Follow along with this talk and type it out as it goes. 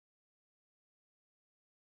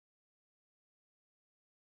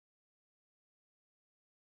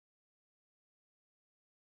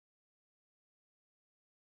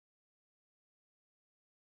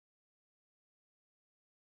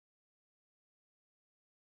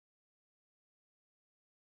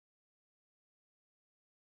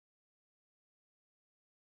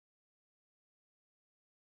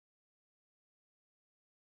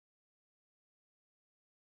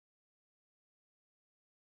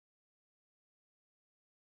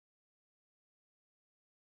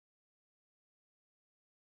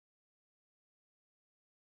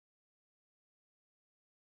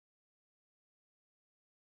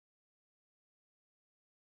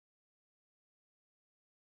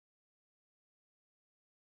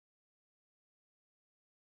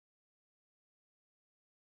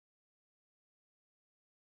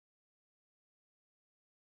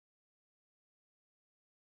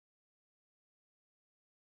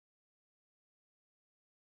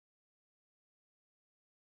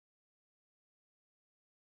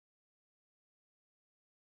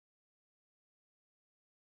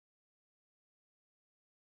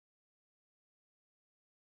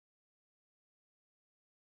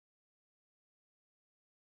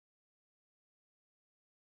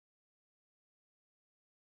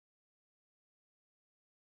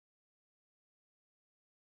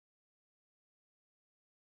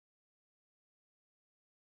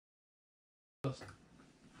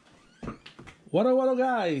What up,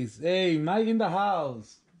 guys? Hey, Mike in the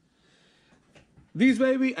house. This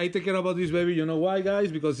baby, I take care about this baby. You know why,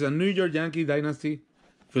 guys? Because it's a New York Yankee Dynasty.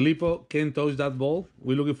 Filippo can't touch that ball.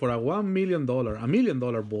 We're looking for a $1 million, $1 million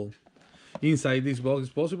ball inside this box.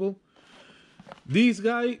 Is possible. This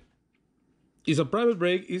guy is a private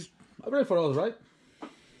break. Is a break for us, right?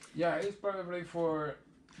 Yeah, it's private break for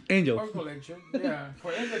Angel. our collection. Yeah,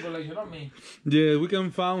 for Angel collection, not me. Yeah, we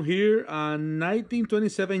can find here a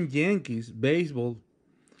 1927 Yankees baseball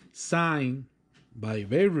signed by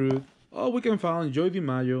Babe Ruth. Or we can find Joey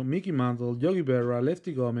DiMaggio, Mickey Mantle, Yogi Berra,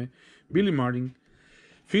 Lefty Gomez, Billy Martin,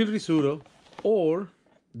 Phil Rizzuto, or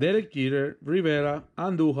Derek Jeter, Rivera,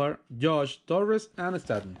 Andujar, Josh, Torres, and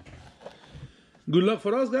Stanton. Good luck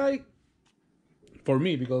for us, guys. For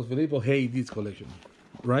me, because Filippo hates this collection.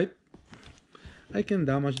 Right? I can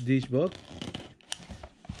damage this box.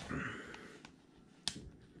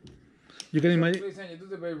 You can imagine. Please, Angel, do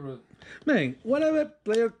the Babe Ruth. Man, whatever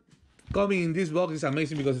player coming in this box is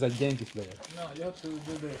amazing because it's a Yankees player. No, you have to do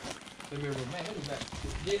the Babe Ruth. Man, look at that.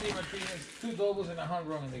 JD Martinez, 2 doubles and a home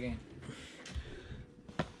run in the game.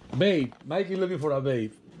 Babe. Mike is looking for a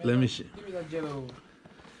babe. Man, Let me see. Give me that yellow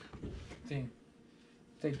thing.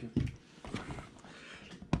 Thank you.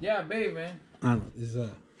 Yeah, Babe, man. Ah, no, this is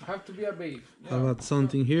a. Have to be a Babe. How about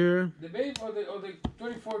something here? The Babe or the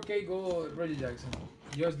 24K gold Reggie Jackson.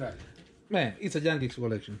 Just that. Man, it's a Yankees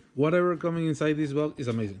collection. Whatever coming inside this box is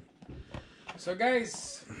amazing. So,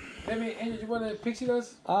 guys, Angel, you want the pixie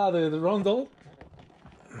dust? Ah, the rondo.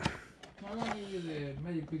 No, I'm gonna give you the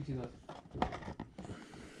magic pixie dust.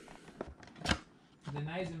 The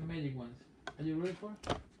nice and magic ones. Are you ready for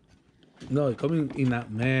it? No, coming in a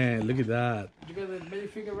man. Look at that. You got the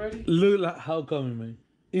magic finger ready? Look at how coming, man.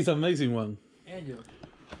 It's an amazing one. Angel.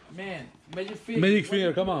 Man, magic finger. Magic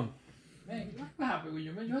finger, come on. Man, what happened with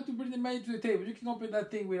you, man? You have to bring the magic to the table. You can open that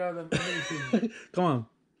thing without the magic finger. Come on.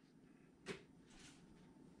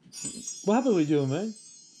 What happened with you, man?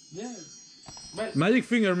 Yeah. But, Magic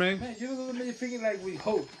finger, man. man, you don't do the magic finger like with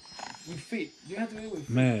hope. With feet. You have to do it with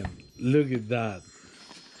feet. Man, look at that.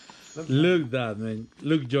 Look at that, man.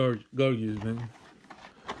 Look, gorgeous, man.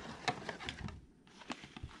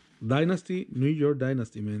 Dynasty, New York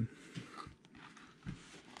Dynasty, man.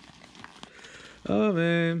 Oh,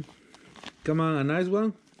 man. Come on, a nice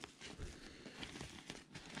one.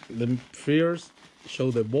 The first,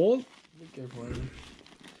 show the ball. Be careful, Angel.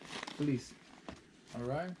 Please.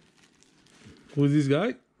 Alright? Who's this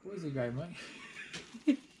guy? Who is the guy, man?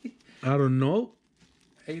 I don't know.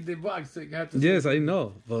 In the box, so you have to Yes, I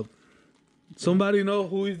know, but somebody know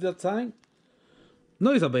who is that sign?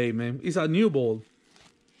 No, it's a babe, man. It's a new ball.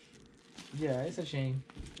 Yeah, it's a shame.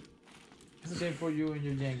 It's a shame for you and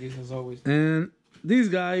your Yankees, as always. And this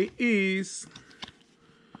guy is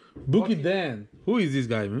Bucky Dan. Who is this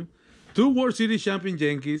guy, man? 2 World Series champion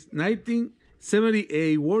Yankees,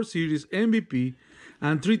 1978 World Series MVP,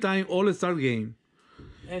 and 3-time All-Star Game.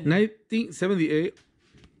 And 1978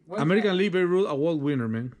 American League Babe Ruth Award winner,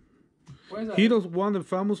 man. He just won the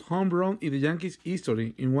famous home run in the Yankees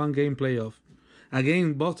history in one game playoff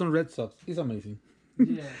against Boston Red Sox. It's amazing.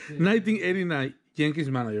 Yeah, 1989 Yankees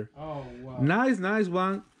manager. Oh, wow. Nice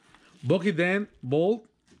one. Bucky Dan, bold,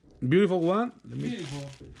 beautiful one. Beautiful.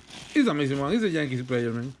 It's an amazing one. He's a Yankees player,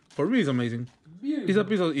 man. For me, it's amazing. Beautiful. It's a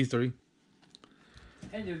piece of history.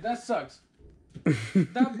 Angel, that sucks.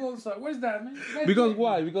 That ball sucks. Where's that, man? Because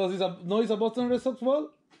why? Because it's a Boston Red Sox ball?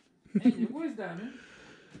 Angel, where's that, man?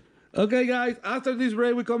 Okay, guys. After this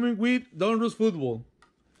break, we're coming with Don't Lose Football.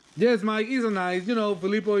 Yes, Mike, it's a nice. You know,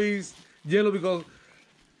 Filippo is yellow because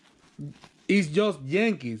it's just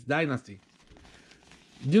Yankees Dynasty.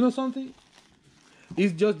 You know something?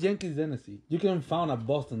 It's just Yankees Dynasty. You can find a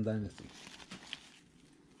Boston Dynasty.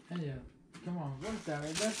 Angel, come on. What's that,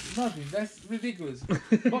 man? That's nothing. That's ridiculous.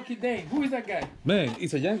 Bucky Dane. Who is that guy? Man,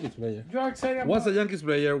 it's a Yankees player. You're excited about Was a Yankees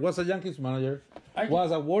player, was a Yankees manager,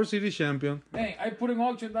 was a World Series champion. Dang, I put an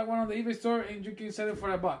auction that one on the eBay store and you can sell it for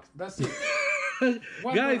 $1. That's it.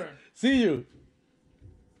 Guys, see you.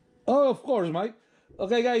 Oh, of course, Mike.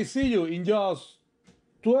 Okay, guys, see you in just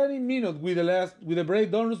 20 minutes with the break.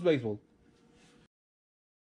 Don't lose baseball.